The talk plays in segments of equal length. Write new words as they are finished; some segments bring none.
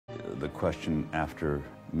The question after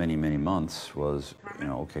many, many months was, you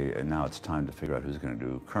know, okay, and now it's time to figure out who's going to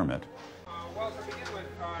do Kermit. Well, to begin with,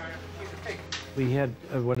 he's a pig. We had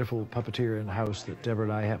a wonderful puppeteer in the house that Deborah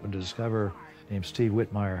and I happened to discover, named Steve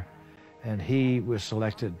Whitmire, and he was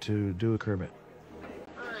selected to do a Kermit.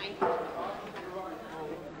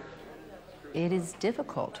 It is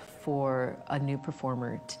difficult for a new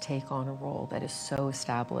performer to take on a role that is so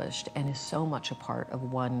established and is so much a part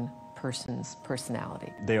of one person's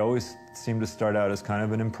personality. They always seem to start out as kind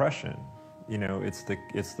of an impression. You know, it's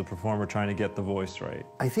the performer trying to get the voice right.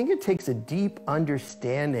 I think it takes a deep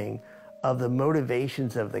understanding of the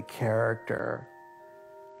motivations of the character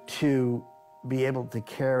to be able to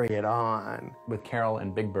carry it on. With Caroll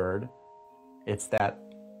and Big Bird, it's that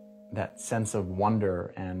sense of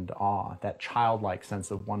wonder and awe, that childlike sense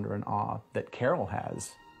of wonder and awe that Caroll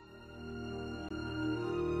has.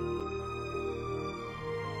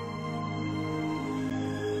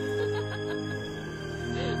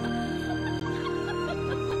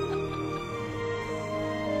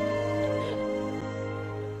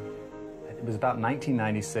 It was about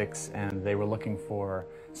 1996, and they were looking for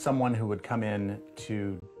someone who would come in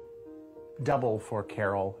to double for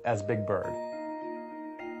Caroll as Big Bird.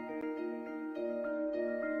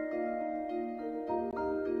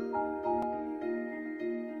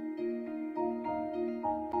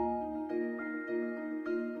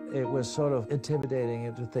 It was sort of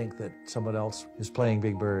intimidating to think that someone else is playing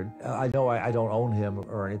Big Bird. I know I don't own him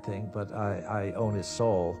or anything, but I own his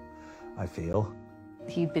soul, I feel.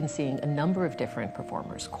 He'd been seeing a number of different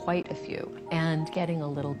performers, quite a few, and getting a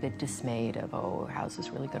little bit dismayed of, oh, how's this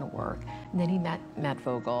really going to work? And then he met Matt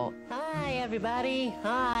Vogel. Hi, everybody.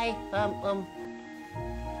 Hi.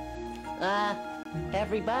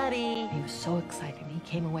 Everybody. He was so excited. He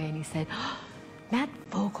came away and he said, oh, Matt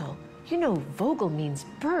Vogel. You know, Vogel means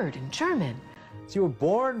bird in German. So you were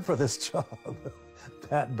born for this job,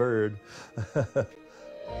 Pat Bird.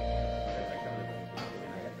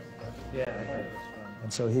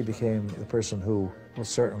 And so he became the person who will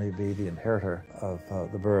certainly be the inheritor of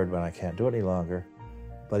the bird when I can't do it any longer.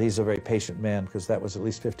 But he's a very patient man, because that was at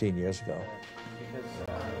least 15 years ago.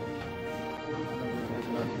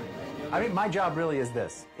 I mean, my job really is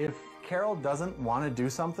this. If Caroll doesn't want to do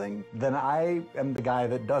something, then I am the guy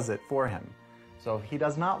that does it for him. So if he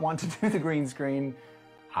does not want to do the green screen,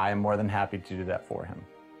 I am more than happy to do that for him.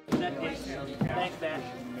 Thanks, Matt.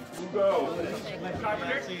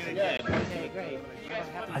 Okay, great.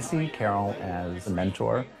 I see Caroll as a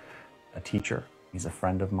mentor, a teacher. He's a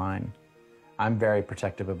friend of mine. I'm very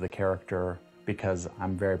protective of the character because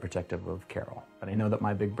I'm very protective of Caroll. But I know that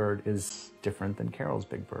my Big Bird is different than Caroll's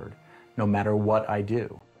Big Bird, no matter what I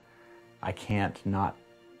do. I can't not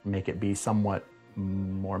make it be somewhat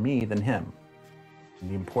more me than him.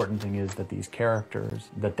 And the important thing is that these characters,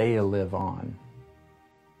 that they live on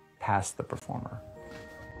past the performer.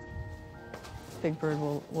 Big Bird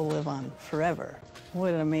will live on forever.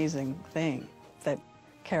 What an amazing thing that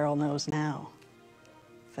Caroll knows now,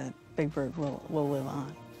 that Big Bird will live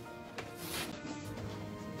on.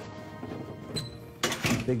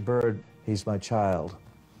 Big Bird, he's my child,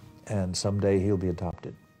 and someday he'll be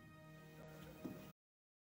adopted.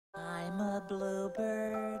 I'm a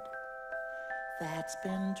bluebird that's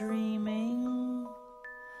been dreaming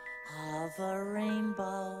of a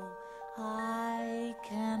rainbow I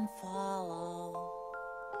can follow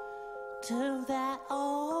to that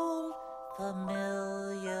old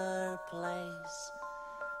familiar place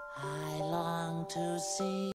I long to see.